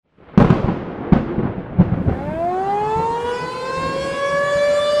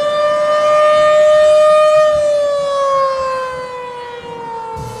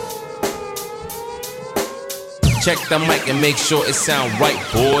Check the mic and make sure it sound right,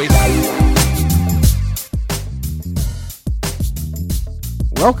 boys.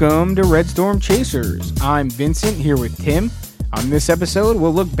 Welcome to Red Storm Chasers. I'm Vincent here with Tim. On this episode,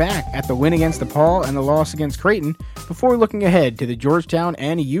 we'll look back at the win against DePaul and the loss against Creighton before looking ahead to the Georgetown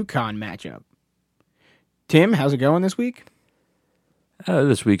and UConn matchup. Tim, how's it going this week?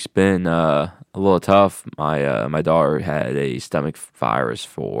 This week's been a little tough. My daughter had a stomach virus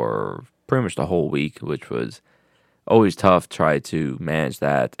for pretty much the whole week, which was always tough. Try to manage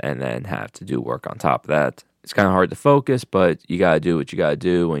that and then have to do work on top of that. It's kind of hard to focus, but you got to do what you got to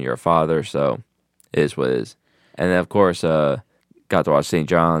do when you're a father, so it is what it is. And then, of course, got to watch St.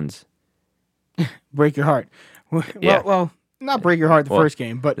 John's. Break your heart. Well, not break your heart the first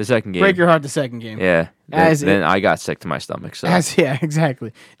game, but the second game. Break your heart the second game. Yeah. Then I got sick to my stomach. So. Yeah,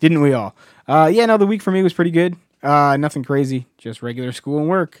 exactly. Didn't we all? The week for me was pretty good. Nothing crazy. Just regular school and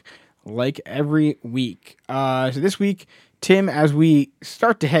work, like every week. So this week, Tim, as we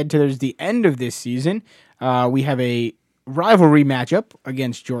start to head towards the end of this season, we have a rivalry matchup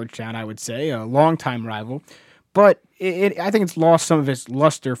against Georgetown, I would say, a longtime rival. But I think it's lost some of its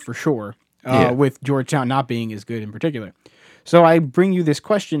luster for sure, with Georgetown not being as good in particular. So I bring you this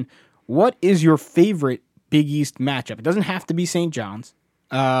question. What is your favorite Big East matchup? It doesn't have to be St. John's,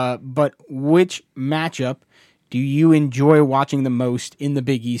 but which matchup do you enjoy watching the most in the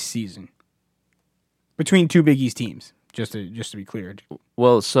Big East season? Between two Big East teams, just to be clear.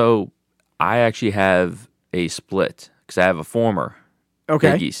 Well, so I actually have a split because I have a former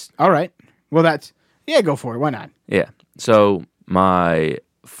Big East. All right. Well, go for it. Why not? Yeah. So my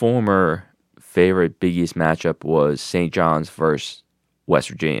former favorite Big East matchup was St. John's versus West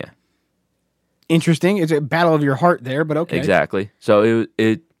Virginia. Interesting. It's a battle of your heart there, but okay. Exactly. So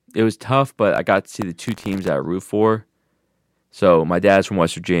it was tough, but I got to see the two teams that I root for. So my dad's from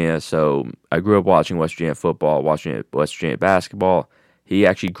West Virginia, so I grew up watching West Virginia football, watching West Virginia basketball. He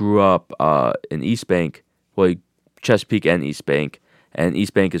actually grew up in East Bank, Chesapeake and East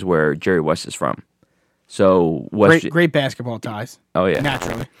Bank is where Jerry West is from. So great basketball ties. Oh yeah,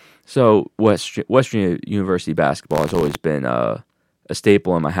 naturally. So West Virginia University basketball has always been a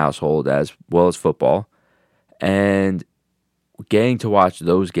staple in my household, as well as football, and getting to watch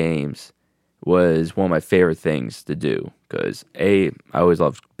those games was one of my favorite things to do because I always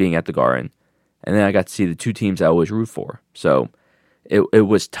loved being at the Garden, and then I got to see the two teams I always root for. So it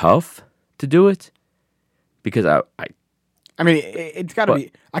was tough to do it because I mean, it's got to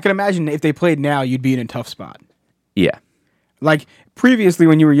be. I can imagine if they played now, you'd be in a tough spot. Yeah. Like previously,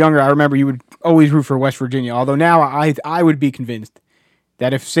 when you were younger, I remember you would always root for West Virginia. Although now, I would be convinced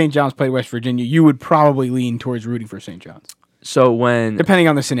that if St. John's played West Virginia, you would probably lean towards rooting for St. John's. So depending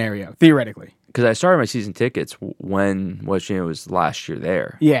on the scenario, theoretically. Because I started my season tickets when West Virginia was last year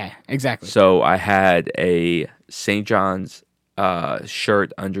there. Yeah, exactly. So I had a St. John's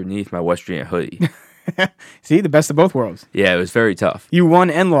shirt underneath my West Virginia hoodie. See, the best of both worlds. Yeah, it was very tough. You won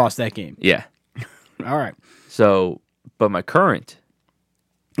and lost that game. Yeah. All right. So, but my current,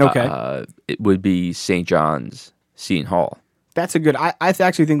 it would be St. John's Seton Hall. That's a good. I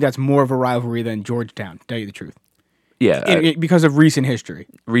actually think that's more of a rivalry than Georgetown. To tell you the truth. Yeah, because of recent history.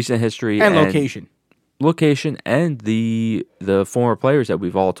 And location. Location and the former players that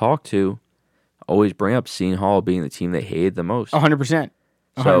we've all talked to always bring up Seton Hall being the team they hated the most. 100%.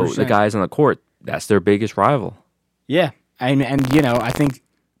 So the guys on the court, that's their biggest rival. Yeah, and I think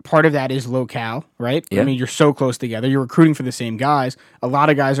part of that is locale, right? Yeah. I mean, you're so close together. You're recruiting for the same guys. A lot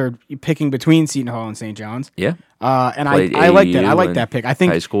of guys are picking between Seton Hall and St. John's. Yeah. And I like that. I like that pick. I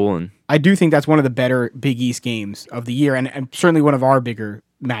think high school and I do think that's one of the better Big East games of the year, and certainly one of our bigger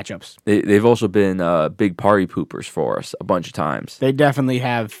matchups. They've also been big party poopers for us a bunch of times. They definitely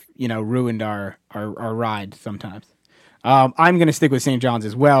have, ruined our ride sometimes. I'm going to stick with St. John's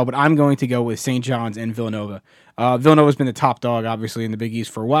as well, but I'm going to go with St. John's and Villanova. Villanova's been the top dog, obviously, in the Big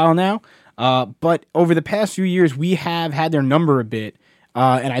East for a while now. But over the past few years, we have had their number a bit,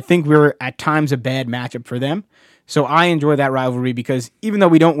 and I think we're at times a bad matchup for them. So I enjoy that rivalry because even though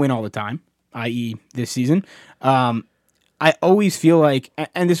we don't win all the time, i.e. this season, I always feel like,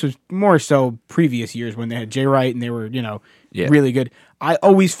 and this was more so previous years when they had Jay Wright and they were, really good. I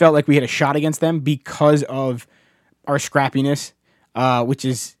always felt like we had a shot against them because of our scrappiness, which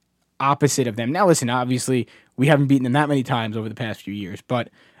is opposite of them. Now, listen, obviously, we haven't beaten them that many times over the past few years, but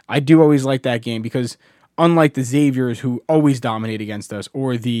I do always like that game because unlike the Xaviers who always dominate against us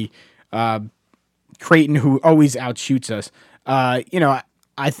or the Creighton who always outshoots us,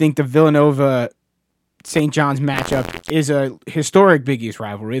 I think the Villanova-St. John's matchup is a historic Big East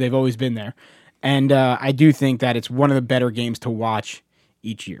rivalry. They've always been there. And I do think that it's one of the better games to watch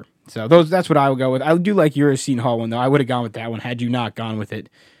each year. So that's what I would go with. I do like your Seton Hall one, though. I would have gone with that one had you not gone with it.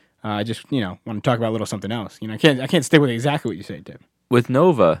 I just, want to talk about a little something else. I can't stick with exactly what you say, Tim. With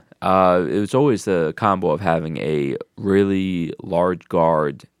Nova, it was always the combo of having a really large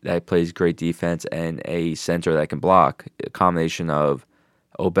guard that plays great defense and a center that can block. A combination of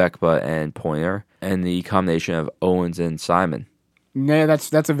Obekba and Pointer, and the combination of Owens and Simon. Yeah,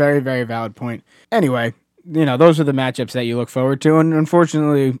 that's a very, very valid point. Anyway, those are the matchups that you look forward to, and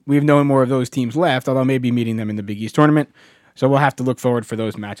unfortunately, we have no more of those teams left, although maybe meeting them in the Big East tournament, so we'll have to look forward for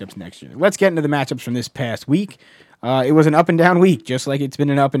those matchups next year. Let's get into the matchups from this past week. It was an up-and-down week, just like it's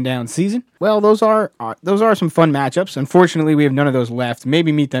been an up-and-down season. Well, those are some fun matchups. Unfortunately, we have none of those left.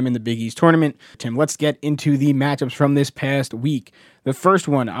 Maybe meet them in the Big East tournament. Tim, let's get into the matchups from this past week. The first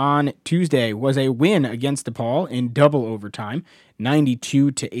one on Tuesday was a win against DePaul in double overtime,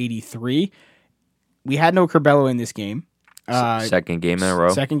 92-83. We had no Curbelo in this game. Second game in a row.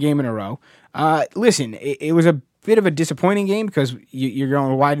 Second game in a row. Listen, it was a bit of a disappointing game because you're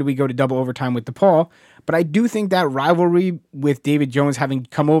going, why did we go to double overtime with DePaul? But I do think that rivalry with David Jones having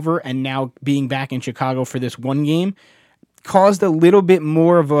come over and now being back in Chicago for this one game caused a little bit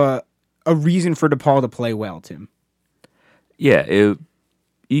more of a reason for DePaul to play well, Tim. Yeah,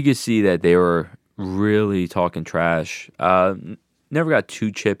 you could see that they were really talking trash. Never got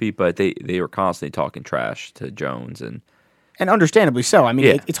too chippy, but they were constantly talking trash to Jones. And understandably so. I mean,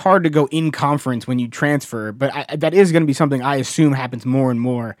 yeah. It's hard to go in conference when you transfer, but that is going to be something I assume happens more and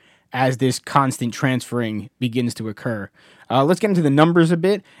more as this constant transferring begins to occur. Let's get into the numbers a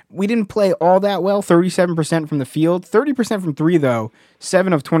bit. We didn't play all that well, 37% from the field, 30% from three, though,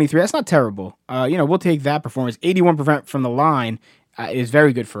 7 of 23. That's not terrible. We'll take that performance. 81% from the line is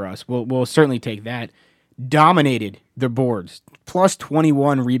very good for us. We'll certainly take that. Dominated the boards, plus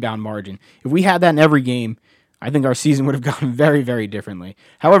 21 rebound margin. If we had that in every game, I think our season would have gone very, very differently.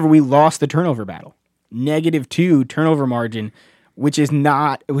 However, we lost the turnover battle. -2 turnover margin, which is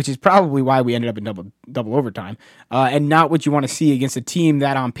probably why we ended up in double overtime, and not what you want to see against a team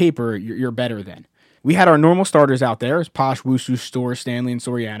that on paper you're better than. We had our normal starters out there, as Posh, Wusu, Storr, Stanley, and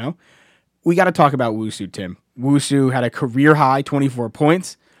Soriano. We got to talk about Wusu, Tim. Wusu had a career high 24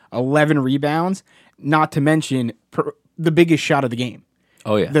 points, 11 rebounds, not to mention the biggest shot of the game.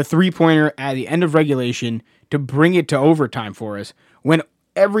 Oh yeah, the 3-pointer at the end of regulation to bring it to overtime for us when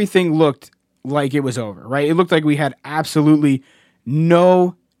everything looked like it was over. Right, it looked like we had absolutely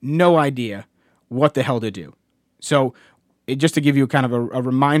no idea what the hell to do. So, just to give you kind of a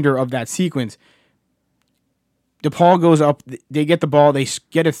reminder of that sequence, DePaul goes up, they get the ball, they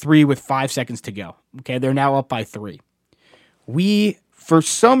get a 3 with 5 seconds to go. Okay, they're now up by 3. We, for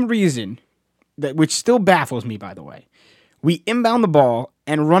some reason, which still baffles me, by the way, we inbound the ball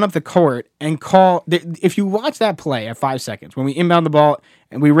and run up the court and call, if you watch that play at 5 seconds, when we inbound the ball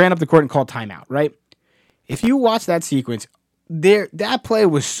and we ran up the court and called timeout, right? If you watch that sequence, that play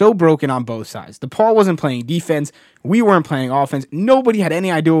was so broken on both sides. DePaul wasn't playing defense. We weren't playing offense. Nobody had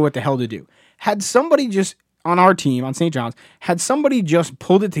any idea what the hell to do. Had somebody just, on our team, on St. John's, had somebody just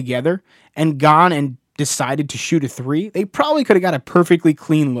pulled it together and gone and decided to shoot a 3, they probably could have got a perfectly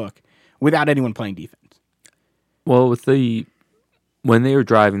clean look without anyone playing defense. Well, when they were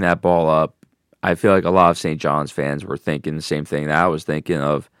driving that ball up, I feel like a lot of St. John's fans were thinking the same thing that I was thinking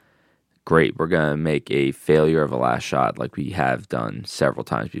of. Great, we're going to make a failure of a last shot like we have done several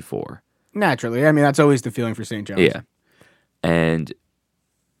times before. Naturally. I mean, that's always the feeling for St. John's. Yeah. And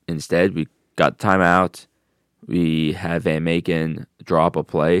instead, we got timeout. We had Van Macon draw up a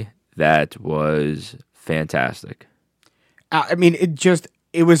play that was fantastic. I mean,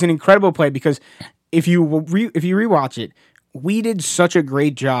 it was an incredible play because if you rewatch it, we did such a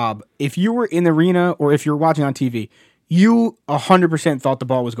great job. If you were in the arena or if you're watching on TV, you 100% thought the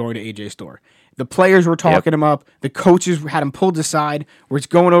ball was going to AJ Storr. The players were talking him up. The coaches had him pulled aside where it's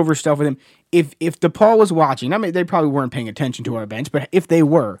going over stuff with him. If DePaul was watching, I mean, they probably weren't paying attention to our bench, but if they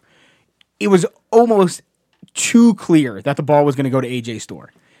were, it was almost too clear that the ball was going to go to AJ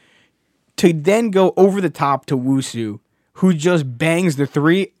Storr. To then go over the top to Wusu, who just bangs the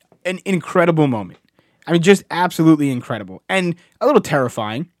 3, an incredible moment. I mean, just absolutely incredible. And a little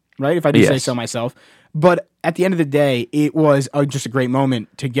terrifying, right, if I do say so myself. But at the end of the day, it was just a great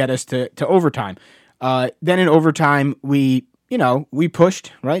moment to get us to overtime. Then in overtime, we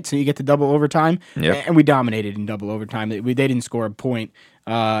pushed, right? So you get to double overtime, and we dominated in double overtime. They didn't score a point,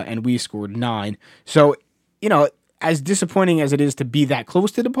 and we scored 9. So, as disappointing as it is to be that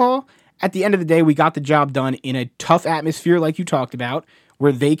close to DePaul, at the end of the day, we got the job done in a tough atmosphere like you talked about,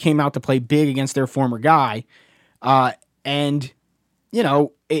 where they came out to play big against their former guy. And,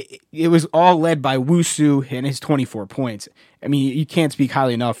 it was all led by Wusu and his 24 points. I mean, you can't speak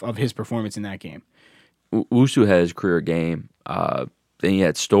highly enough of his performance in that game. Wusu had his career game. Then you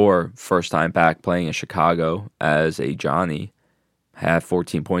had Storr, first time back playing in Chicago as a Johnny, had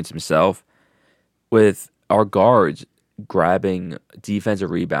 14 points himself. With our guards grabbing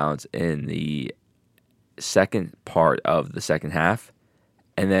defensive rebounds in the second part of the second half,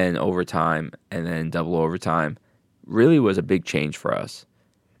 and then overtime, and then double overtime, really was a big change for us.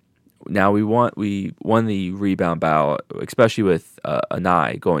 Now we won the rebound battle, especially with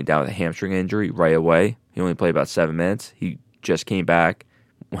Anai going down with a hamstring injury right away. He only played about 7 minutes. He just came back,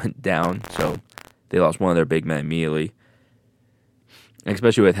 went down, so they lost one of their big men immediately.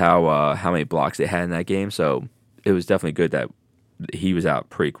 Especially with how many blocks they had in that game, so it was definitely good that he was out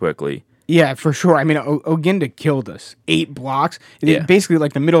pretty quickly. Yeah, for sure. I mean, Oginda killed us. 8 blocks. Yeah. Basically,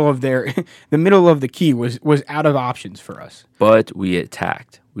 like the middle of the key was out of options for us. But we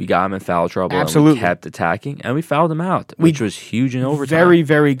attacked. We got him in foul trouble. Absolutely. And we kept attacking, and we fouled him out, which was huge in overtime. Very,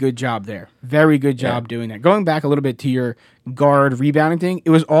 very good job there. Very good job doing that. Going back a little bit to your guard rebounding thing, it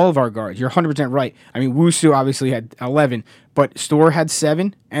was all of our guards. You're 100% right. I mean, Wusu obviously had 11, but Storr had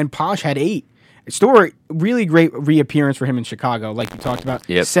 7, and Posh had 8. Storr, really great reappearance for him in Chicago, like you talked about.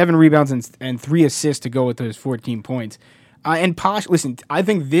 Yep. 7 rebounds and 3 assists to go with those 14 points. And Posh, listen, I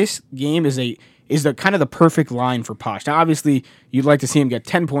think this game is the kind of the perfect line for Posh. Now, obviously, you'd like to see him get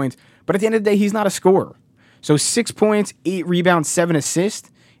 10 points, but at the end of the day, he's not a scorer. So 6 points, 8 rebounds, 7 assists.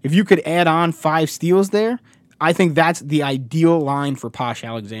 If you could add on 5 steals there, I think that's the ideal line for Posh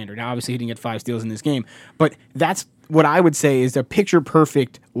Alexander. Now, obviously, he didn't get 5 steals in this game, but that's what I would say is the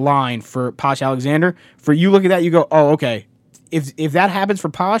picture-perfect line for Posh Alexander. For you look at that, you go, oh, okay. If that happens for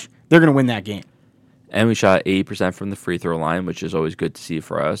Posh, they're going to win that game. And we shot 80% from the free throw line, which is always good to see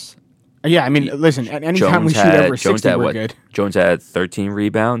for us. Yeah, I mean, listen, at any time we shoot over 60, we're good. Jones had 13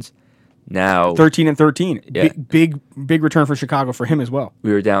 rebounds. Now 13 and 13. Yeah. Big return for Chicago for him as well.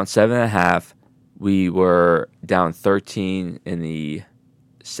 We were down 7.5. We were down 13 in the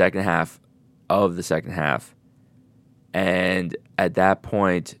second half of the second half. And at that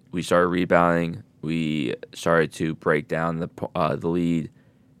point, we started rebounding. We started to break down the lead.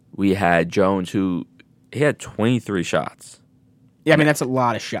 We had Jones, he had 23 shots. Yeah, I mean, that's a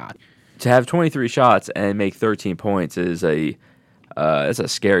lot of shots. To have 23 shots and make 13 points is that's a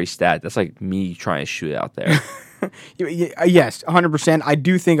scary stat. That's like me trying to shoot out there. Yes, 100%. I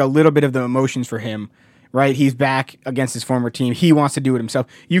do think a little bit of the emotions for him, right? He's back against his former team. He wants to do it himself.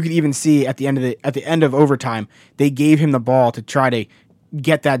 You could even see at the end of overtime, they gave him the ball to try to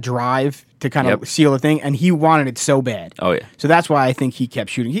get that drive to kind of seal the thing, and he wanted it so bad. Oh, yeah. So that's why I think he kept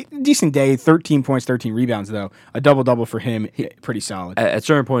shooting. Decent day, 13 points, 13 rebounds, though. A double-double for him, pretty solid. At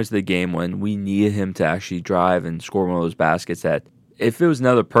certain points of the game when we needed him to actually drive and score one of those baskets that if it was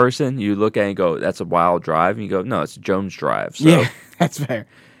another person, you look at it and go, that's a wild drive, and you go, no, it's a Jones drive. So. Yeah, that's fair.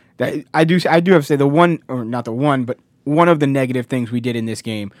 I do have to say one of the negative things we did in this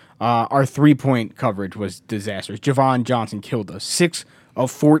game, our 3-point coverage was disastrous. Javon Johnson killed us. 6 of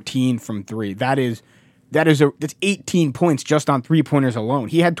 14 from 3. That's 18 points just on 3-pointers alone.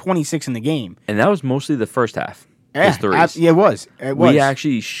 He had 26 in the game. And that was mostly the first half. Yeah, it was. We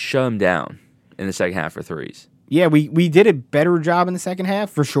actually shut him down in the second half for threes. Yeah, we did a better job in the second half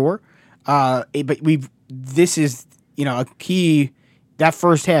for sure. But this is a key. That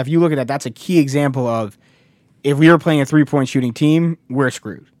first half, you look at that. That's a key example of if we were playing a 3-point shooting team, we're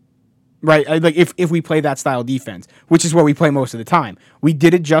screwed. Right, like if we play that style defense, which is what we play most of the time. We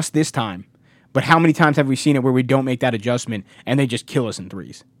did it just this time, but how many times have we seen it where we don't make that adjustment and they just kill us in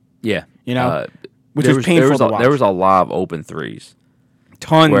threes? Yeah, which was painful to watch. There was a lot of open threes.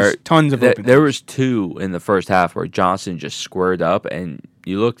 Tons of open threes. There was 2 in the first half where Johnson just squared up, and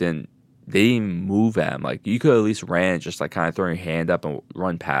you looked and they didn't even move at him. Like you could at least ran, just like kind of throwing your hand up and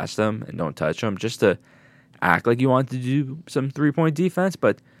run past them and don't touch them, just to act like you wanted to do some 3-point defense,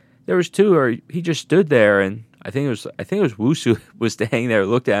 but. There was 2 where he just stood there, and I think it was Wusu was standing there,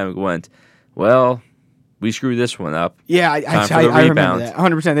 looked at him, and went, "Well, we screwed this one up." Yeah, I remember that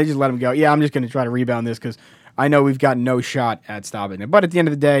 100%. They just let him go. Yeah, I'm just going to try to rebound this because I know we've got no shot at stopping it. But at the end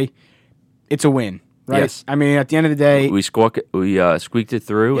of the day, it's a win, right? Yes. I mean, at the end of the day, we squeaked it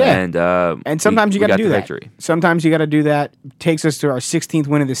through, and sometimes you got to do that. Victory. Sometimes you got to do that. Takes us to our 16th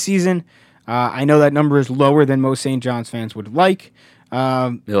win of the season. I know that number is lower than most St. John's fans would like.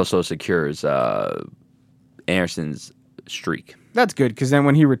 It also secures Anderson's streak. That's good because then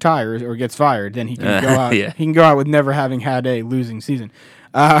when he retires or gets fired, then he can go out. Yeah. He can go out with never having had a losing season.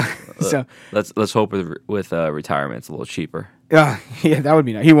 So let's hope with retirement it's a little cheaper. yeah, that would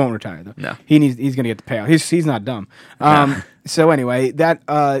be nice. He won't retire though. No. He's going to get the payout. He's not dumb. So anyway,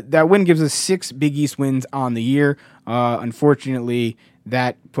 that win gives us 6 Big East wins on the year. Unfortunately,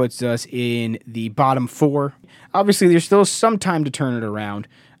 that puts us in the bottom 4. Obviously, there's still some time to turn it around.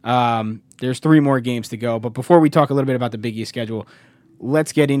 There's 3 more games to go. But before we talk a little bit about the Big East schedule,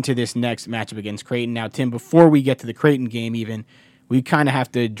 let's get into this next matchup against Creighton. Now, Tim, before we get to the Creighton game even, we kind of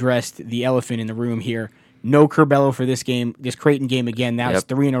have to address the elephant in the room here. No Curbelo for this game, this Creighton game again. That's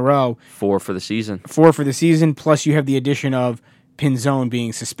 3 in a row. 4 for the season. 4 for the season, plus you have the addition of Pinzone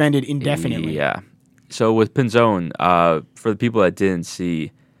being suspended indefinitely. Yeah. So with Pinzone, for the people that didn't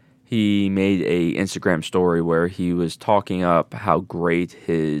see, he made a Instagram story where he was talking up how great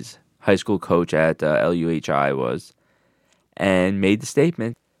his high school coach at LUHI was, and made the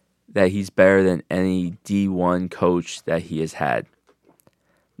statement that he's better than any D1 coach that he has had.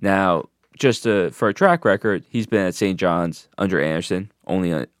 Now, just for a track record, he's been at St. John's under Anderson,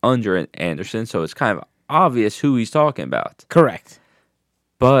 only under Anderson, so it's kind of obvious who he's talking about. Correct.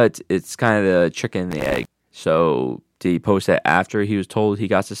 But it's kind of the chicken and the egg. So did he post that after he was told he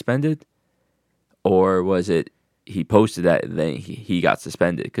got suspended? Or was it he posted that and then he got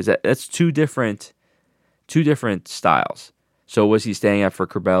suspended? Because that's two different styles. So was he staying up for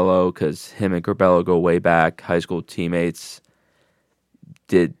Curbelo because him and Curbelo go way back, high school teammates?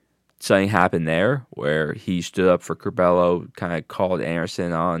 Did something happen there where he stood up for Curbelo, kind of called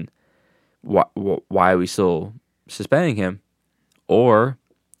Anderson on why are we still suspending him? Or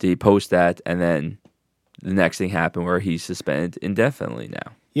did he post that and then the next thing happened where he's suspended indefinitely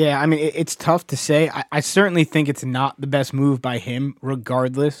now? Yeah, I mean, it's tough to say. I certainly think it's not the best move by him,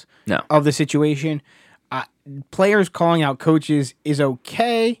 regardless of the situation. Players calling out coaches is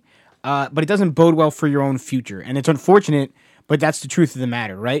okay, but it doesn't bode well for your own future. And it's unfortunate, but that's the truth of the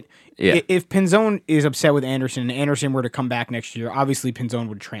matter, right? Yeah. If Pinzone is upset with Anderson and Anderson were to come back next year, obviously Pinzone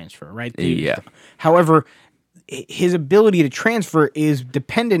would transfer, right? Yeah. However, his ability to transfer is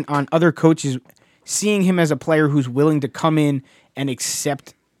dependent on other coaches seeing him as a player who's willing to come in and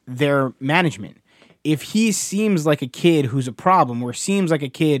accept their management. If he seems like a kid who's a problem, or seems like a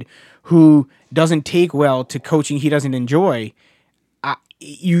kid who doesn't take well to coaching he doesn't enjoy,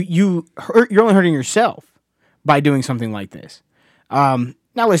 you're only hurting yourself by doing something like this.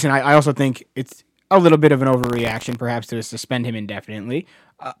 Now, listen, I also think it's a little bit of an overreaction, perhaps, to suspend him indefinitely.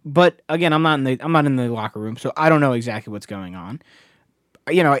 But again, I'm not in the locker room, so I don't know exactly what's going on.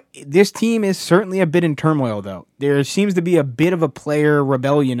 You know, this team is certainly a bit in turmoil, though. There seems to be a bit of a player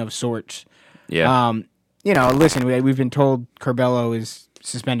rebellion of sorts. Yeah. You know, listen, we've been told Curbelo is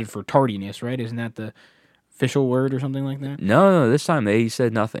suspended for tardiness, right? Isn't that the official word or something like that? No, this time he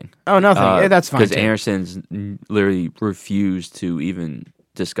said nothing. Oh, nothing. Yeah, that's fine. Because Anderson's literally refused to even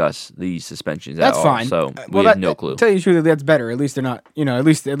discuss the suspensions that's at fine. all. So we have no clue. Tell you the truth, that's better. At least they're not, you know, at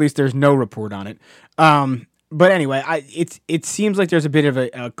least there's no report on it. But anyway, it seems like there's a bit of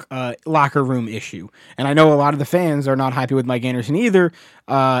a locker room issue. And I know a lot of the fans are not happy with Mike Anderson either.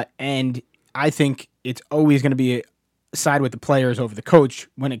 And I think it's always going to be side with the players over the coach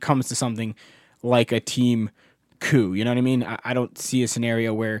when it comes to something like a team coup. You know what I mean? I don't see a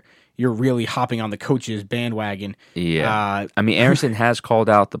scenario where you're really hopping on the coach's bandwagon. Yeah. I mean, Anderson has called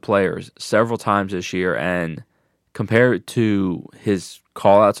out the players several times this year, and compared to his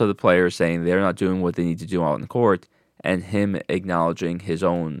call-outs of the players saying they're not doing what they need to do out in the court, and him acknowledging his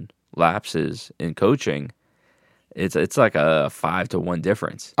own lapses in coaching, it's like a 5-1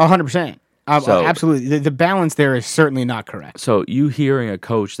 difference. 100%. Absolutely. The balance there is certainly not correct. So you hearing a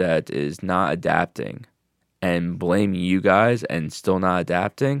coach that is not adapting and blaming you guys and still not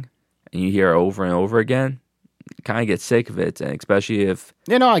adapting, and you hear it over and over again, you kind of get sick of it, and especially if...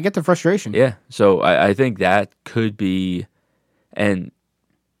 Yeah, no, I get the frustration. Yeah, so I think that could be... And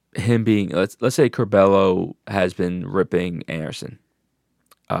him being... Let's say Curbelo has been ripping Anderson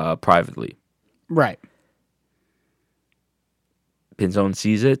privately. Right. Pinzone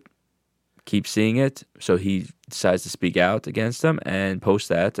sees it, keeps seeing it, so he decides to speak out against him and post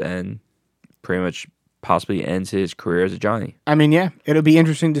that, and pretty much possibly ends his career as a Johnny. I mean, yeah, it'll be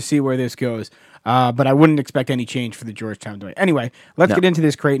interesting to see where this goes, but I wouldn't expect any change for the Georgetown doing. Anyway, let's get into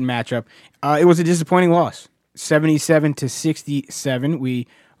this Creighton matchup. It was a disappointing loss, 77-67. We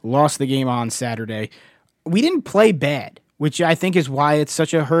lost the game on Saturday. We didn't play bad, which I think is why it's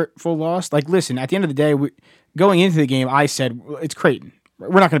such a hurtful loss. Like, listen, at the end of the day, going into the game, I said, it's Creighton.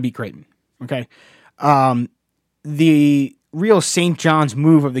 We're not going to beat Creighton. Okay. The real St. John's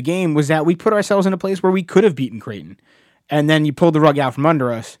move of the game was that we put ourselves in a place where we could have beaten Creighton. And then you pulled the rug out from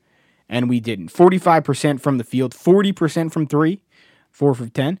under us, and we didn't. 45% from the field, 40% from three. 4 for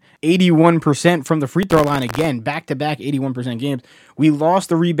 10. 81% from the free throw line again. Back-to-back 81% games. We lost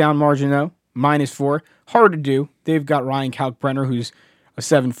the rebound margin, though. -4. Hard to do. They've got Ryan Kalkbrenner, who's a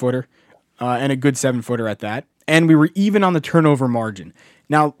 7-footer, and a good 7-footer at that. And we were even on the turnover margin.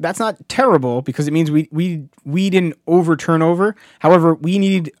 Now, that's not terrible because it means we didn't over turnover. However, we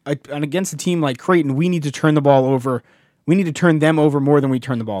need, and against a team like Creighton, we need to turn the ball over. We need to turn them over more than we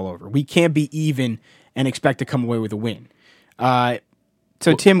turn the ball over. We can't be even and expect to come away with a win.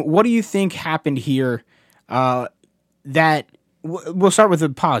 So, Tim, what do you think happened here that we'll start with the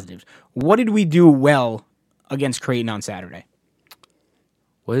positives. What did we do well against Creighton on Saturday?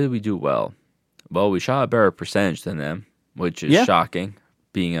 What did we do well? Well, we shot a better percentage than them, which is shocking,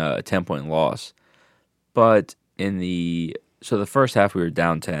 being a 10-point loss. But the first half we were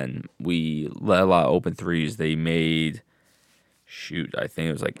down 10. We let a lot of open threes. They made, I think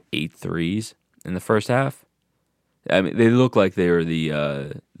it was like 8 threes in the first half. I mean, they look like they were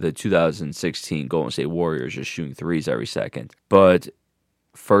the 2016 Golden State Warriors, just shooting threes every second. But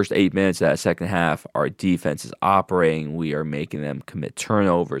first 8 minutes of that second half, our defense is operating. We are making them commit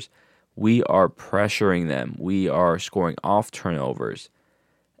turnovers. We are pressuring them. We are scoring off turnovers,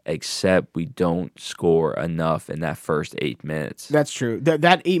 except we don't score enough in that first 8 minutes. That's true.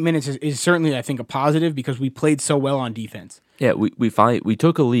 That 8 minutes is certainly, I think, a positive because we played so well on defense. Yeah, we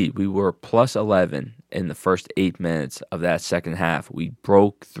took a lead. We were plus 11 in the first 8 minutes of that second half. We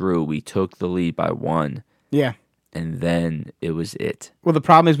broke through. We took the lead by 1. Yeah. And then it was it. Well, the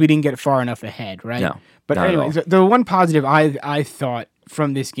problem is we didn't get far enough ahead, right? No. But anyways, the one positive I thought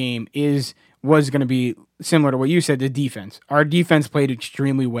from this game was going to be similar to what you said, the defense. Our defense played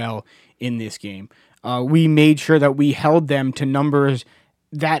extremely well in this game. We made sure that we held them to numbers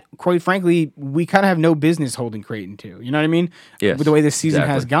that, quite frankly, we kind of have no business holding Creighton to. You know what I mean? Yes. With the way this season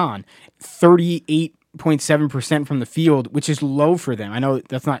has gone. 38.7% from the field, which is low for them. I know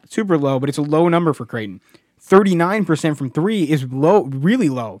that's not super low, but it's a low number for Creighton. 39% from 3 is low, really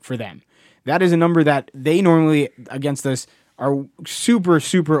low for them. That is a number that they normally, against us, are super,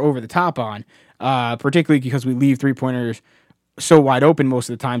 super over the top on, particularly because we leave three-pointers so wide open most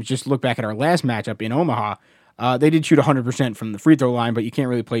of the time. Just look back at our last matchup in Omaha. They did shoot 100% from the free throw line, but you can't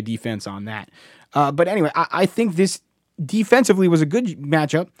really play defense on that. But anyway, I think this defensively was a good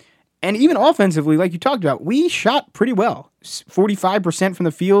matchup. And even offensively, like you talked about, we shot pretty well. 45% from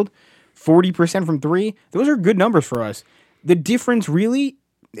the field, 40% from 3. Those are good numbers for us. The difference really,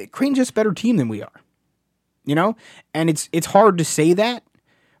 Creighton's just a better team than we are. You know? And it's hard to say that,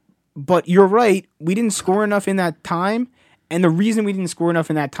 but you're right. We didn't score enough in that time. And the reason we didn't score enough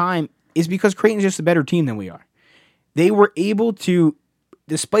in that time is because Creighton's just a better team than we are. They were able to,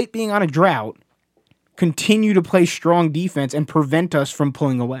 despite being on a drought, continue to play strong defense and prevent us from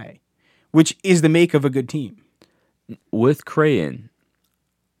pulling away, which is the make of a good team. With Creighton,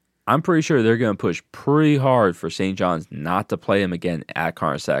 I'm pretty sure they're going to push pretty hard for St. John's not to play them again at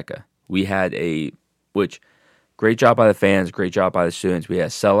Carnesecca. We had great job by the fans, great job by the students. We had a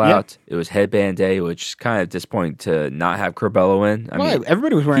sellout. Yep. It was headband day, which is kind of disappointing to not have Curbelo in. I mean,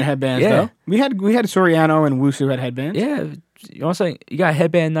 everybody was wearing headbands, though. We had Soriano and Wusu had headbands. Yeah, you know what I'm saying? You got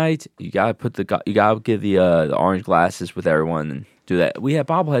headband night. You got to give the orange glasses with everyone and do that. We had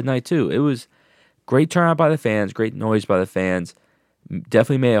bobblehead night too. It was great turnout by the fans, great noise by the fans.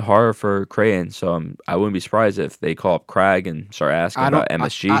 Definitely made it harder for Creighton, so I wouldn't be surprised if they call up Craig and start asking about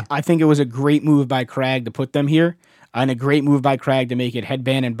MSG. I think it was a great move by Craig to put them here, and a great move by Craig to make it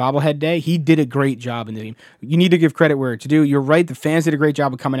headband and bobblehead day. He did a great job in the game. You need to give credit where it's due. You're right, the fans did a great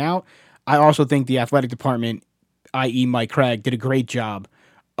job of coming out. I also think the athletic department, i.e. Mike Craig, did a great job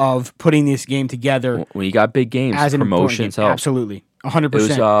of putting this game together. When you got big games, as promotions help. Absolutely, 100%.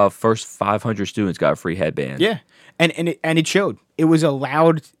 It was first 500 students got a free headband. Yeah. And it showed. It was a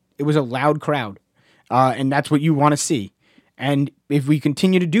loud crowd, and that's what you want to see. And if we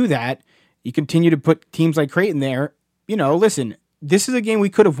continue to do that, you continue to put teams like Creighton there. You know, listen, this is a game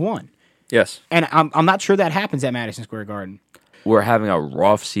we could have won. Yes, and I'm not sure that happens at Madison Square Garden. We're having a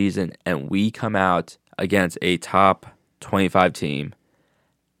rough season, and we come out against a top 25 team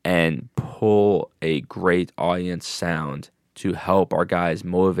and pull a great audience sound to help our guys,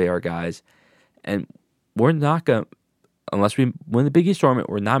 motivate our guys, and we're not going to, unless we win the Big East tournament,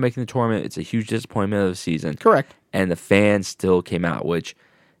 we're not making the tournament. It's a huge disappointment of the season. Correct. And the fans still came out, which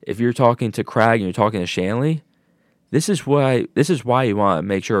if you're talking to Craig and you're talking to Shanley, this is why you want to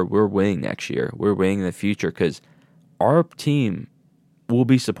make sure we're winning next year. We're winning in the future because our team will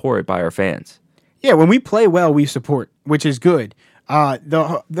be supported by our fans. Yeah, when we play well, we support, which is good.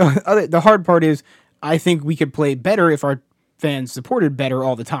 The hard part is I think we could play better if our fans supported better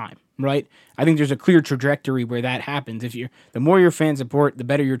all the time. right? I think there's a clear trajectory where that happens. The more your fan support, the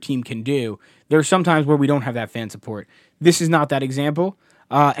better your team can do. There's sometimes where we don't have that fan support. This is not that example,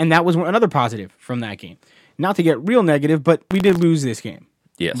 and that was another positive from that game. Not to get real negative, but we did lose this game.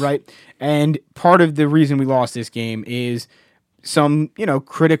 Yes. Right? And part of the reason we lost this game is some,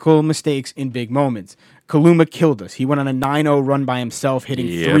 critical mistakes in big moments. Kaluma killed us. He went on a 9-0 run by himself, hitting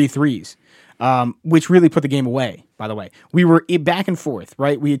 3 threes, which really put the game away, by the way. We were back and forth,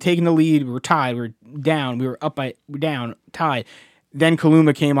 right? We had taken the lead. We were tied. We were down. We were up by down, tied. Then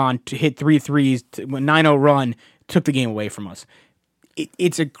Kaluma came on to hit 3 threes, 9-0 run, took the game away from us.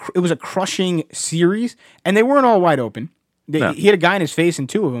 It was a crushing series, and they weren't all wide open. No. He had a guy in his face in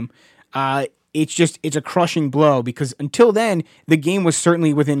 2 of them. It's a crushing blow because until then, the game was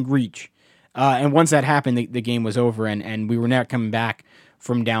certainly within reach. And once that happened, the game was over, and we were not coming back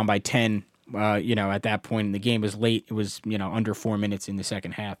from down by 10, at that point. And the game was late. It was, under 4 minutes in the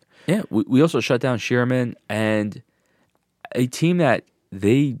second half. Yeah, we also shut down Shearman, and a team that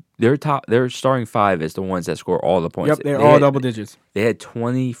their starting 5 is the ones that score all the points. Yep, they're all double digits. They had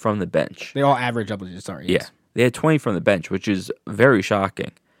 20 from the bench. They all average double digits, sorry. Yeah. Yes. They had 20 from the bench, which is very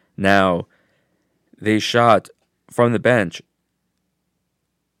shocking. Now, they shot from the bench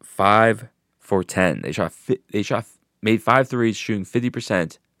 5 for 10. They made 5 threes, shooting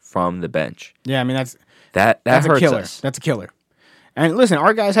 50% from the bench. Yeah, I mean that's hurts a killer. us. That's a killer. And listen,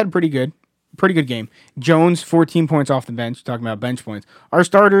 our guys had a pretty good game. Jones, 14 points off the bench. Talking about bench points. Our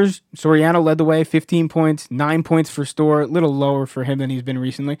starters, Soriano led the way, 15 points, 9 points for Storr, a little lower for him than he's been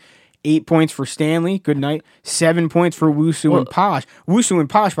recently. 8 points for Stanley. Good night. 7 points for Wusu and Posh. Wusu and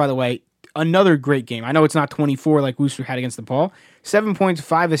Posh, by the way, another great game. I know it's not 24 like Wusu had against DePaul. 7 points,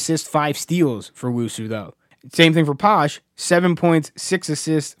 5 assists, 5 steals for Wusu, though. Same thing for Posh. 7 points, 6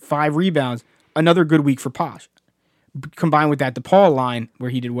 assists, 5 rebounds. Another good week for Posh. Combined with that DePaul line where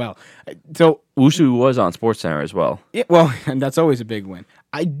he did well. So Wusu was on SportsCenter as well. Yeah, well, and that's always a big win.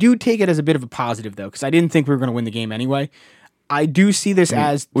 I do take it as a bit of a positive, though, because I didn't think we were going to win the game anyway. I do see this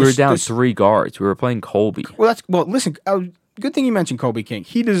as... We were down 3 guards. We were playing Colby. Well, listen, good thing you mentioned Colby King.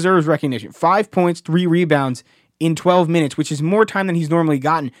 He deserves recognition. 5 points, 3 rebounds in 12 minutes, which is more time than he's normally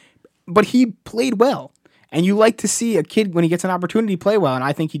gotten. But he played well. And you like to see a kid, when he gets an opportunity, play well, and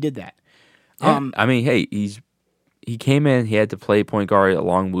I think he did that. Yeah. I mean, hey, he came in, he had to play point guard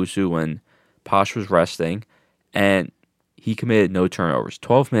along Wusu when Posh was resting, and he committed no turnovers.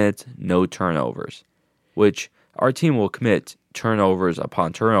 12 minutes, no turnovers, which our team will commit turnovers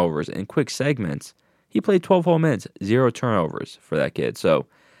upon turnovers in quick segments. He played 12 whole minutes, 0 turnovers for that kid. So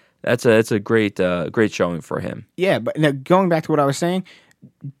that's a great showing for him. Yeah, but now going back to what I was saying,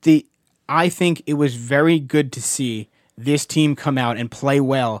 I think it was very good to see this team come out and play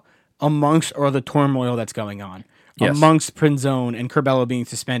well amongst all the turmoil that's going on. Yes. Amongst Pinzone and Curbelo being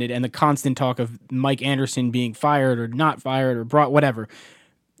suspended and the constant talk of Mike Anderson being fired or not fired or brought whatever.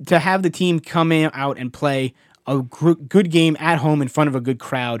 To have the team come out and play a good game at home in front of a good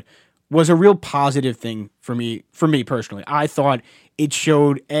crowd was a real positive thing for me personally. I thought it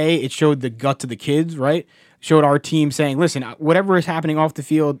showed the guts of the kids, right? Showed our team saying, listen, whatever is happening off the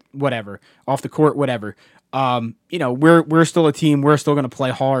field, whatever, off the court, whatever. We're still a team. We're still going to play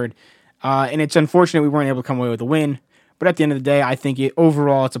hard. And it's unfortunate we weren't able to come away with a win. But at the end of the day, I think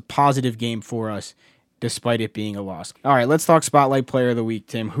overall it's a positive game for us, despite it being a loss. All right, let's talk Spotlight Player of the Week,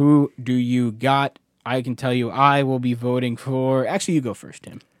 Tim. Who do you got? I can tell you I will be voting for... Actually, you go first,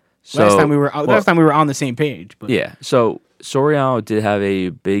 Tim. Last time we were on the same page. But. Yeah, so Soriano did have a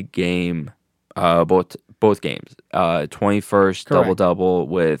big game, both games. 21st double-double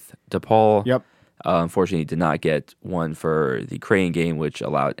with DePaul. Yep. Unfortunately, he did not get one for the Creighton game, which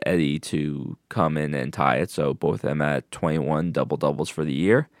allowed Eddie to come in and tie it. So both of them at 21 double-doubles for the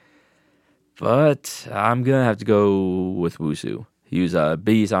year. But I'm going to have to go with Wusu. He was a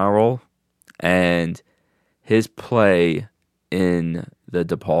Big East honor roll, and his play in the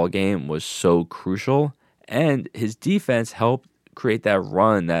DePaul game was so crucial, and his defense helped create that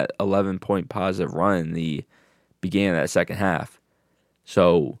run, that 11-point positive run in the beginning of that second half.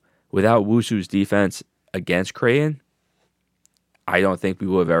 So without Wusu's defense against Creighton, I don't think we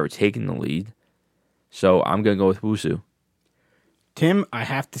would have ever taken the lead. So I'm going to go with Wusu. Tim, I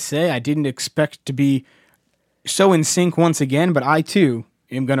have to say, I didn't expect to be so in sync once again, but I too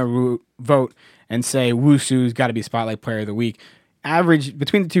am going to vote and say Wusu's got to be Spotlight Player of the Week. Average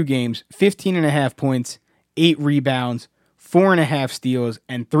between the two games, 15.5 points, 8 rebounds, 4.5 steals,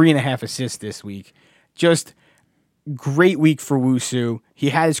 and 3.5 assists this week. Just great week for Wusu.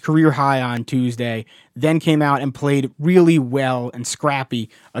 He had his career high on Tuesday, then came out and played really well and scrappy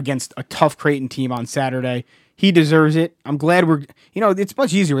against a tough Creighton team on Saturday. He deserves it. I'm glad it's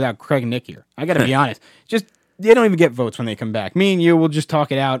much easier without Craig and Nick here. I got to be honest. Just, they don't even get votes when they come back. Me and you, we'll just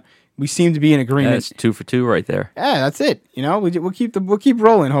talk it out. We seem to be in agreement. That's 2 for 2 right there. Yeah, that's it. We'll keep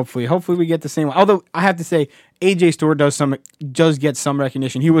rolling. Hopefully we get the same one. Although I have to say, AJ Store does get some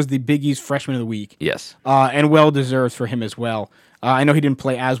recognition. He was the Big East Freshman of the Week. Yes, and well deserved for him as well. I know he didn't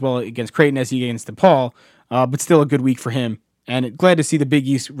play as well against Creighton as he did against DePaul, but still a good week for him. And glad to see the Big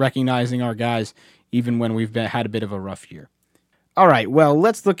East recognizing our guys, even when we've had a bit of a rough year. All right, well,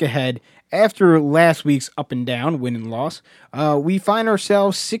 let's look ahead. After last week's up and down, win and loss, we find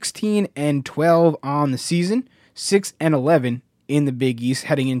ourselves 16-12 on the season, 6-11 in the Big East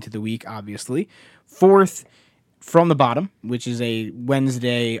heading into the week, obviously. 4th from the bottom, which is a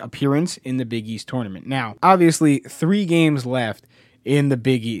Wednesday appearance in the Big East tournament. Now, obviously, 3 games left in the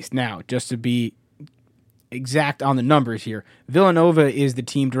Big East. Now, just to be exact on the numbers here, Villanova is the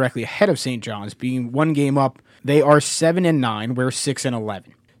team directly ahead of St. John's, being 1 game up. They are 7-9, we're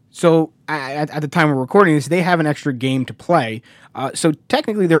 6-11. So at the time we're recording this, they have an extra game to play. So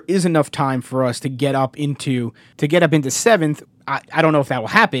technically, there is enough time for us to get up into 7th. I don't know if that will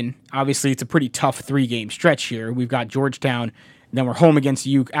happen. Obviously, it's a pretty tough 3-game stretch here. We've got Georgetown, then we're home against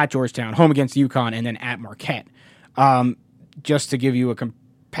at Georgetown, home against UConn, and then at Marquette. Just to give you a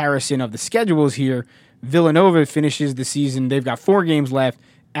comparison of the schedules here, Villanova finishes the season. They've got 4 games left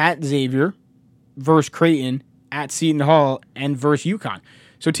at Xavier, versus Creighton, at Seton Hall, and versus UConn.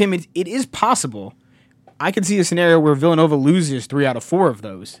 So, Tim, it is possible. I could see a scenario where Villanova loses 3 out of 4 of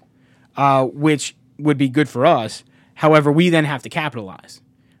those, which would be good for us. However, we then have to capitalize,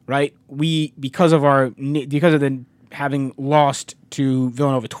 right? Because of having lost to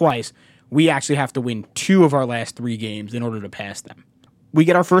Villanova twice, we actually have to win 2 of our last 3 games in order to pass them. We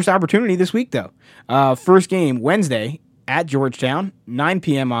get our first opportunity this week, though. First game, Wednesday, at Georgetown, 9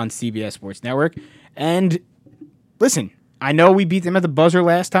 p.m. on CBS Sports Network. And listen, I know we beat them at the buzzer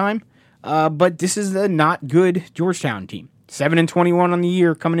last time, but this is a not good Georgetown team. 7-21 on the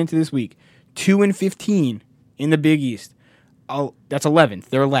year coming into this week. 2-15 in the Big East. Oh, that's 11th.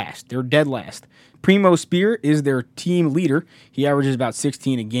 They're last. They're dead last. Primo Spear is their team leader. He averages about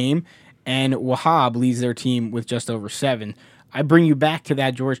 16 a game. And Wahab leads their team with just over 7. I bring you back to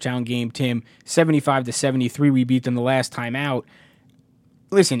that Georgetown game, Tim. 75-73, we beat them the last time out.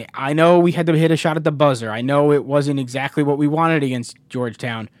 Listen, I know we had to hit a shot at the buzzer. I know it wasn't exactly what we wanted against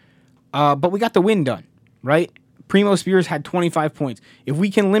Georgetown, but we got the win done, right? Primo Spears had 25 points. If we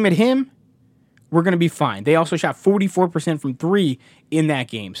can limit him, we're going to be fine. They also shot 44% from 3 in that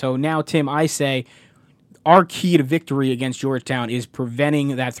game. So now, Tim, I say our key to victory against Georgetown is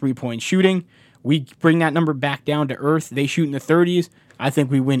preventing that 3-point shooting. We bring that number back down to earth. They shoot in the 30s. I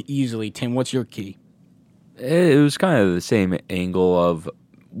think we win easily. Tim, what's your key? It was kind of the same angle of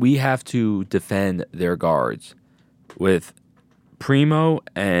we have to defend their guards. With Primo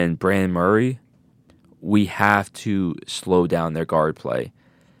and Brandon Murray, we have to slow down their guard play.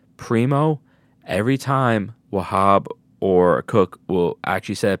 Primo, every time Wahab or Cook will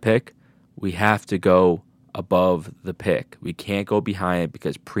actually set a pick, we have to go above the pick. We can't go behind it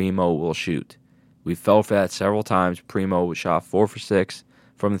because Primo will shoot. We fell for that several times. Primo shot 4 for 6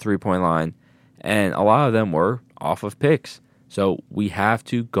 from the 3-point line, and a lot of them were off of picks. So we have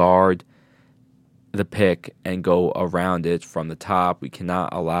to guard the pick and go around it from the top. We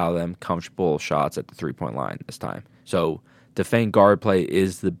cannot allow them comfortable shots at the 3-point line this time. So defend guard play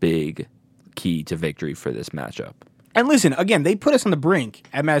is the big key to victory for this matchup. And listen, again, they put us on the brink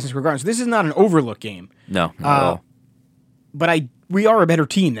at Madison Square Garden, so this is not an overlook game. No, not at all. But we are a better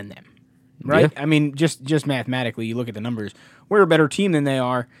team than them, right? Yeah. I mean, just mathematically, you look at the numbers. We're a better team than they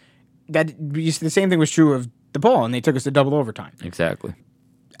are. The same thing was true of DePaul, and they took us to double overtime. Exactly.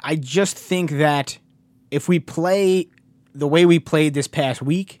 I just think that if we play the way we played this past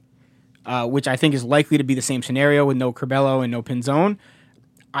week, which I think is likely to be the same scenario with no Curbelo and no Pinzone,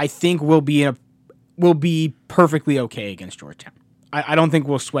 I think we'll be perfectly okay against Georgetown. I don't think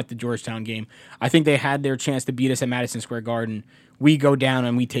we'll sweat the Georgetown game. I think they had their chance to beat us at Madison Square Garden. We go down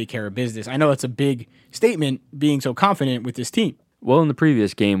and we take care of business. I know that's a big statement, being so confident with this team. Well, in the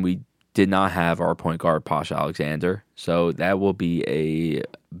previous game, we did not have our point guard, Posh Alexander, so that will be a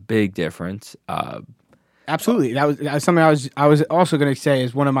big difference. Absolutely. That was something I was also going to say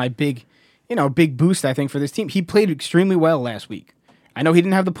is one of my big boosts, I think, for this team. He played extremely well last week. I know he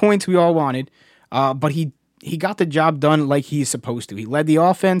didn't have the points we all wanted, but he got the job done like he's supposed to. He led the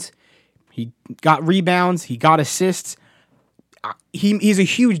offense. He got rebounds. He got assists. He's a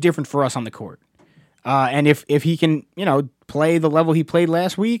huge difference for us on the court. And if he can, play the level he played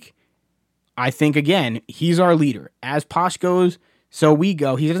last week, I think, again, he's our leader. As Posh goes, So we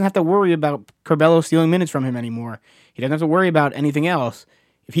go. He doesn't have to worry about Curbelo stealing minutes from him anymore. He doesn't have to worry about anything else.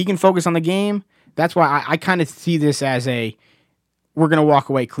 If he can focus on the game, that's why I kind of see this as we're going to walk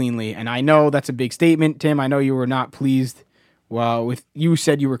away cleanly. And I know that's a big statement, Tim. I know you were not pleased. Well, you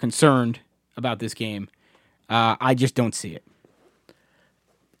said you were concerned about this game. I just don't see it.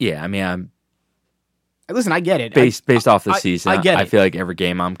 Yeah, I mean, Listen, I get it. Based off the season, I get it. I feel like every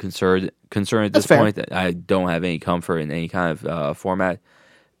game I'm concerned at this fair. point. That I don't have any comfort in any kind of format.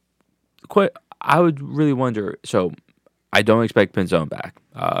 I would really wonder. So, I don't expect Pinzone back.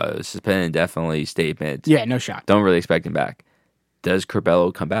 Suspended indefinitely statement. Yeah, no shot. Don't really expect him back. Does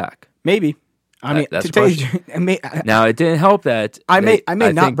Curbelo come back? Maybe. I mean, that's to tell you, now it didn't help that I may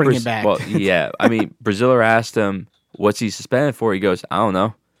not bring him back. Well, yeah. I mean, Braziller asked him, "What's he suspended for?" He goes, "I don't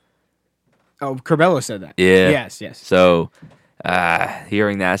know." Oh, Curbelo said that. Yeah. Yes. So,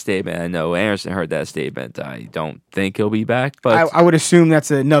 hearing that statement, I know Anderson heard that statement. I don't think he'll be back, but I would assume that's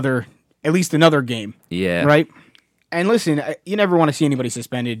at least another game. Yeah. Right? And listen, you never want to see anybody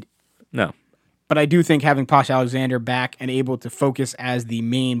suspended. No. But I do think having Posh Alexander back and able to focus as the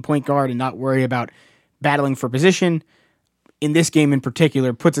main point guard and not worry about battling for position in this game in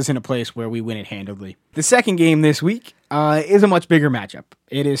particular puts us in a place where we win it handily. The second game this week is a much bigger matchup.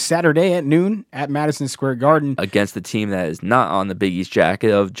 It is Saturday at noon at Madison Square Garden. Against the team that is not on the Big East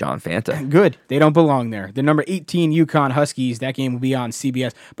jacket of John Fanta. Good. They don't belong there. The number 18 UConn Huskies, that game will be on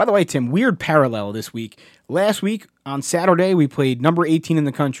CBS. By the way, Tim, weird parallel this week. Last week on Saturday, we played number 18 in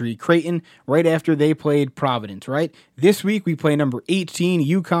the country, Creighton, right after they played Providence, right? This week, we play number 18,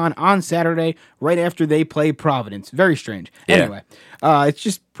 UConn, on Saturday, right after they play Providence. Very strange. Yeah. Anyway, it's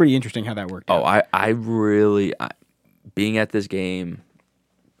just pretty interesting how that worked out. I really, being at this game,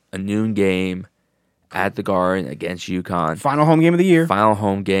 a noon game at the Garden against UConn. Final home game of the year. Final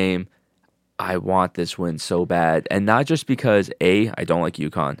home game. I want this win so bad. And not just because, A, I don't like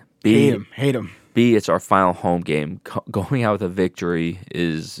UConn. B, Hate him. B, it's our final home game. Going out with a victory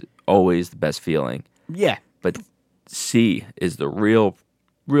is always the best feeling. Yeah. But C is the real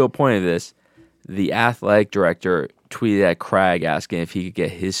point of this. The athletic director tweeted at Craig asking if he could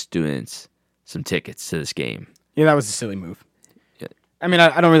get his students some tickets to this game. Yeah, that was a silly move. Yeah. I mean,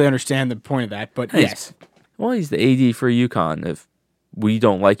 I don't really understand the point of that, but yes. Well, he's the AD for UConn. If we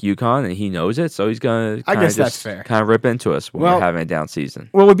don't like UConn and he knows it, so he's going to that's fair. Kind of rip into us when we're having a down season.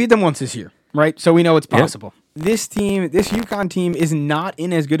 Well, we beat them once this year, right? So we know it's possible. Yep. This UConn team is not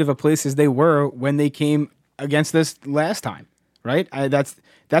in as good of a place as they were when they came against us last time, right? That's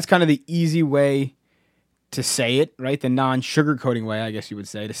kind of the easy way to say it, right? The non-sugarcoating way, I guess you would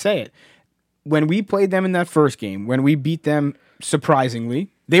say, to say it. When we played them in that first game, when we beat them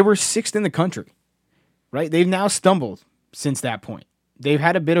surprisingly, they were 6th in the country, right? They've now stumbled since that point. They've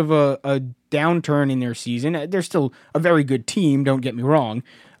had a bit of a downturn in their season. They're still a very good team, don't get me wrong.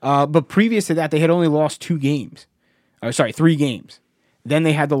 But previous to that, they had only lost 3 games. Then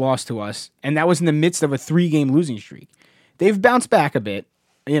they had the loss to us, and that was in the midst of a 3-game losing streak. They've bounced back a bit,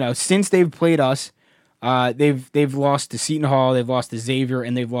 since they've played us. They've lost to Seton Hall, they've lost to Xavier,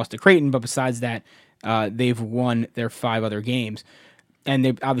 and they've lost to Creighton. But besides that, they've won their 5 other games, and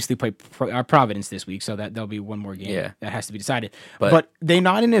they obviously play Providence this week, so that there'll be one more game that has to be decided. But they're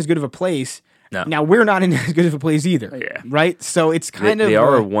not in as good of a place. No. Now we're not in as good of a place either, right? So it's they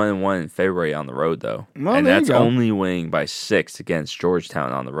are 1-1 in February on the road, though, well, and that's only winning by 6 against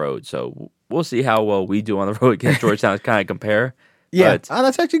Georgetown on the road. So we'll see how well we do on the road against Georgetown to kind of compare. Yeah,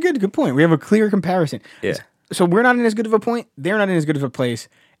 that's actually good. Good point. We have a clear comparison. Yeah. So we're not in as good of a point. They're not in as good of a place.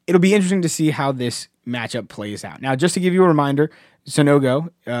 It'll be interesting to see how this matchup plays out. Now, just to give you a reminder, Sonogo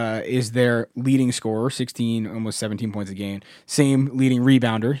is their leading scorer, 16, almost 17 points a game. Same leading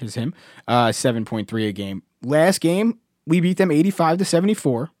rebounder as him, 7.3 a game. Last game, we beat them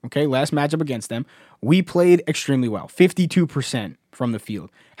 85-74. Okay, last matchup against them. We played extremely well, 52% from the field.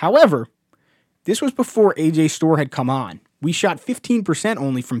 However, this was before A.J. Storr had come on. We shot 15%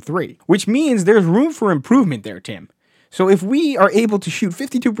 only from 3, which means there's room for improvement there, Tim. So if we are able to shoot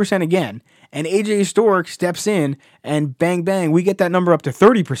 52% again, and A.J. Storr steps in, and bang, bang, we get that number up to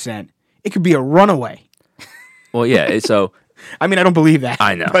 30%, it could be a runaway. Well, yeah, so... I mean, I don't believe that.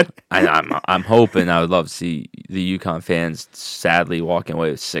 I know. But I'm hoping. I would love to see the UConn fans sadly walking away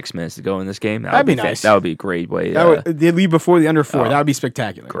with 6 minutes to go in this game. That'd be nice. That would be a great way. They leave before the under 4. That would be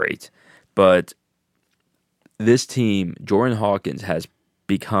spectacular. Great. But this team, Jordan Hawkins, has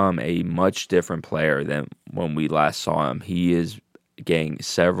become a much different player than when we last saw him. He is getting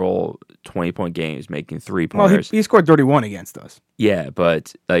several 20-point games, making 3-pointers. Well, he scored 31 against us. Yeah,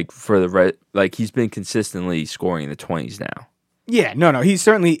 but he's been consistently scoring in the 20s now. Yeah, no, he's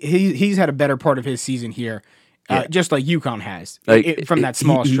certainly he's had a better part of his season here just like UConn has from that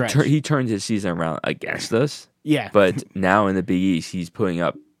small stretch. He turned his season around against us. Yeah. But now in the Big East, he's putting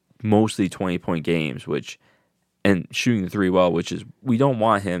up mostly 20-point games, and shooting the three well, which is, we don't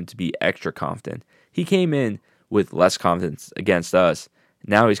want him to be extra confident. He came in with less confidence against us.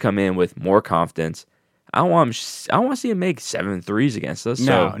 Now he's come in with more confidence. I don't want to see him make 7 threes against us.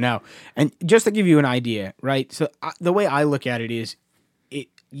 No. And just to give you an idea, right? So the way I look at it is,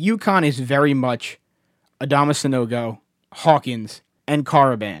 UConn is very much Adama Sanogo, Hawkins, and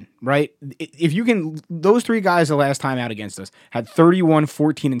Caravan, right? If you can, those three guys the last time out against us had 31,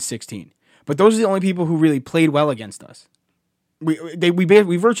 14, and 16. But those are the only people who really played well against us. We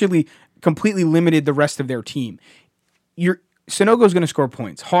virtually completely limited the rest of their team. Sanogo's going to score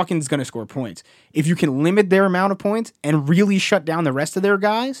points. Hawkins is going to score points. If you can limit their amount of points and really shut down the rest of their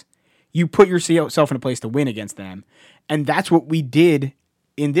guys, you put yourself in a place to win against them. And that's what we did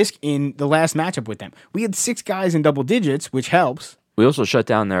in the last matchup with them. We had 6 guys in double digits, which helps. We also shut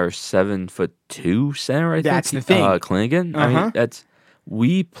down their 7'2" center, I think. That's the thing. Klingon. I mean,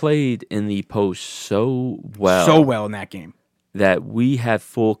 we played in the post so well. So well in that game. That we had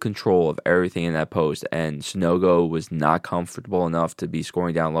full control of everything in that post, and Sanogo was not comfortable enough to be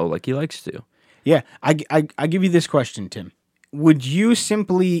scoring down low like he likes to. Yeah, I give you this question, Tim. Would you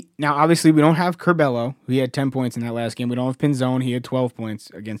simply... Now, obviously, we don't have Curbelo. He had 10 points in that last game. We don't have Pinzone. He had 12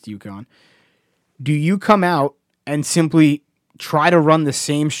 points against UConn. Do you come out and simply try to run the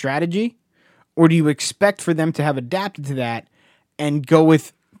same strategy? Or do you expect for them to have adapted to that and go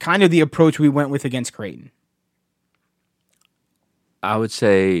with kind of the approach we went with against Creighton? I would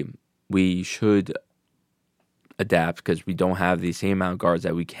say we should adapt because we don't have the same amount of guards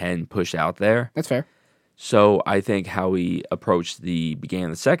that we can push out there. That's fair. So I think how we approached the beginning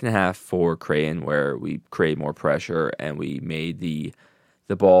of the second half for Creighton, where we created more pressure and we made the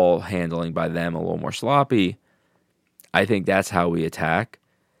ball handling by them a little more sloppy, I think that's how we attack.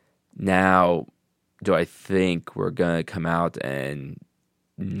 Now, do I think we're going to come out and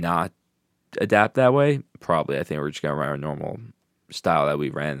not adapt that way? Probably. I think we're just going to run our normal style that we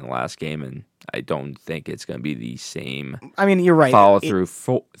ran in the last game, and I don't think it's going to be the same. I mean, you're right. Follow through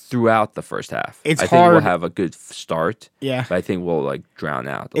throughout the first half. I think hard. We'll have a good start. Yeah, but I think we'll drown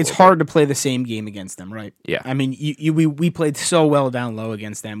out. It's hard to play the same game against them, right? Yeah. I mean, we played so well down low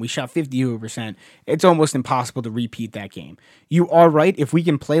against them. We shot 52%. It's almost impossible to repeat that game. You are right. If we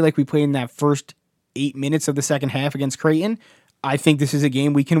can play like we played in that first 8 minutes of the second half against Creighton, I think this is a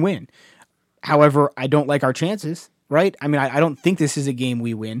game we can win. However, I don't like our chances. Right? I mean, I don't think this is a game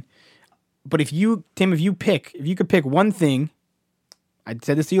we win. But if you could pick one thing, I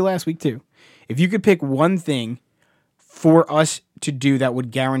said this to you last week too. If you could pick one thing for us to do that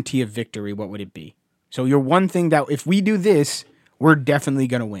would guarantee a victory, what would it be? So your one thing that if we do this, we're definitely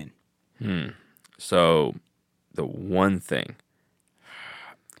going to win. So the one thing.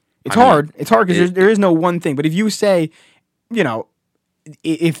 It's hard. It's hard because there is no one thing. But if you say,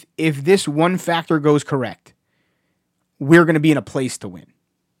 if this one factor goes correct, we're going to be in a place to win.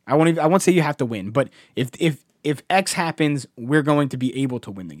 I won't say you have to win, but if X happens, we're going to be able to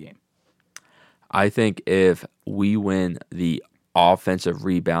win the game. I think if we win the offensive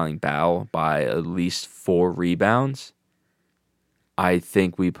rebounding battle by at least 4 rebounds, I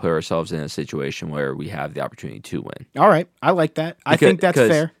think we put ourselves in a situation where we have the opportunity to win. All right. I like that. I think that's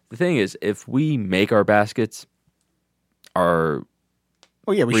fair. The thing is, if we make our baskets,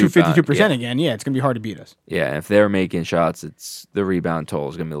 we shoot 52% again. Yeah, it's going to be hard to beat us. Yeah, if they're making shots, the rebound total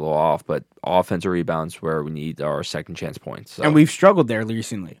is going to be a little off, but offensive rebounds where we need our second chance points. So. And we've struggled there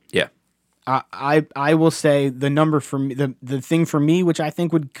recently. Yeah. I will say the number for me, the thing for me, which I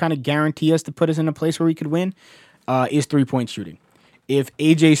think would kind of guarantee us to put us in a place where we could win, is 3-point shooting. If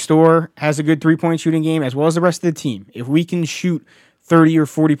AJ Storr has a good 3-point shooting game, as well as the rest of the team, if we can shoot 30 or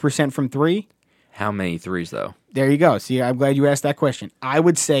 40% from 3. How many threes, though? There you go. See, I'm glad you asked that question. I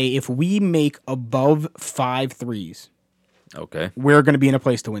would say if we make above 5 threes, okay, we're going to be in a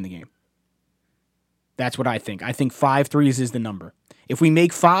place to win the game. That's what I think. I think 5 threes is the number. If we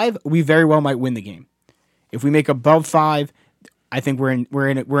make 5, we very well might win the game. If we make above 5, I think we're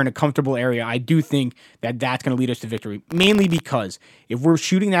in a comfortable area. I do think that's going to lead us to victory, mainly because if we're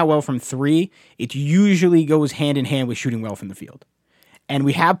shooting that well from 3, it usually goes hand in hand with shooting well from the field. And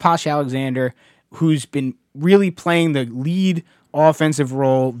we have Posh Alexander, who's been really playing the lead offensive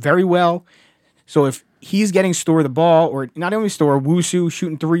role very well. So if he's getting Storr the ball, or not only Storr, Wusu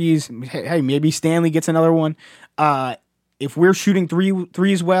shooting threes, hey, maybe Stanley gets another one. If we're shooting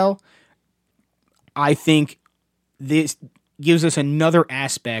threes well, I think this gives us another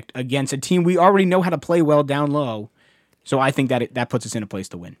aspect against a team we already know how to play well down low. So I think that puts us in a place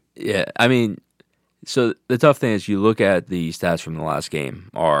to win. Yeah, I mean, So the tough thing is you look at the stats from the last game,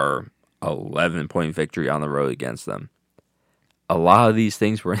 our 11-point victory on the road against them. A lot of these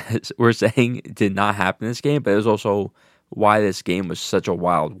things we're saying did not happen in this game, but it was also why this game was such a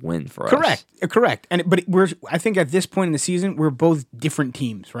wild win for us. Correct. I think at this point in the season, we're both different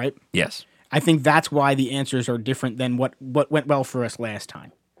teams, right? Yes. I think that's why the answers are different than what went well for us last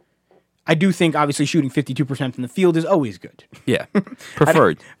time. I do think, obviously, shooting 52% from the field is always good. Yeah.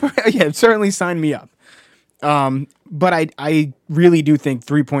 Preferred. Yeah, certainly sign me up. But I really do think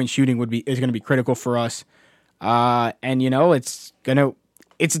 3-point shooting is going to be critical for us. And it's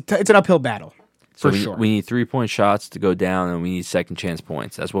an uphill battle. For sure. We need 3-point shots to go down, and we need second chance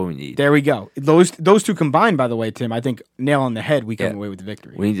points. That's what we need. There we go. Those two combined, by the way, Tim, I think nail on the head, we come away with the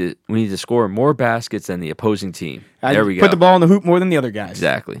victory. We need to score more baskets than the opposing team. There we go. Put the ball in the hoop more than the other guys.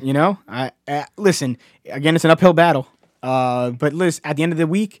 Exactly. Listen, again, it's an uphill battle. But listen, at the end of the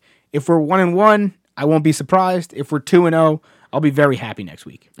week, if we're 1-1, I won't be surprised. If we're 2-0, I'll be very happy next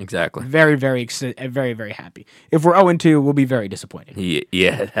week. Exactly. Very, very, very, very happy. If we're 0-2, we'll be very disappointed.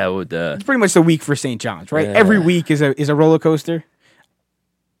 Yeah, that would. It's pretty much the week for St. John's, right? Yeah. Every week is a roller coaster.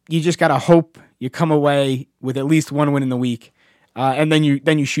 You just gotta hope you come away with at least one win in the week, and then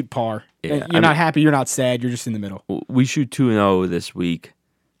you shoot par. Yeah, you're not happy. You're not sad. You're just in the middle. We shoot 2-0 this week.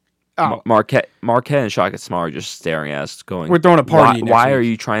 Oh. Marquette and Shaka Smart are just staring at us, going, "We're throwing a party." Why are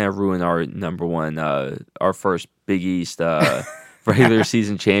you trying to ruin our number one, our first Big East regular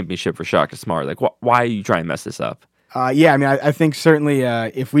season championship for Shaka Smart? Like, why are you trying to mess this up? Yeah, I mean, I think certainly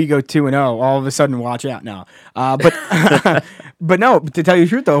if we go 2-0, all of a sudden watch out now. But no. But to tell you the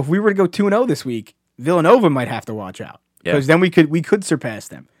truth, though, if we were to go 2-0 this week, Villanova might have to watch out because then we could surpass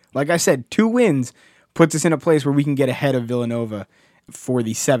them. Like I said, 2 wins puts us in a place where we can get ahead of Villanova for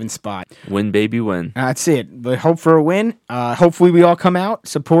the 7th spot. Win, baby, win. That's it. But hope for a win. Hopefully we all come out,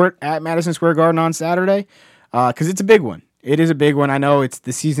 support at Madison Square Garden on Saturday, because it's a big one. It is a big one. I know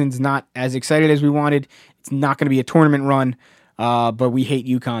the season's not as excited as we wanted. It's not going to be a tournament run, but we hate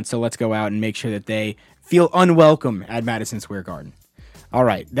UConn, so let's go out and make sure that they feel unwelcome at Madison Square Garden. All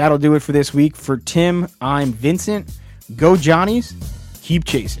right, that'll do it for this week. For Tim, I'm Vincent. Go Johnnies. Keep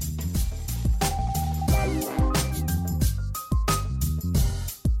chasing.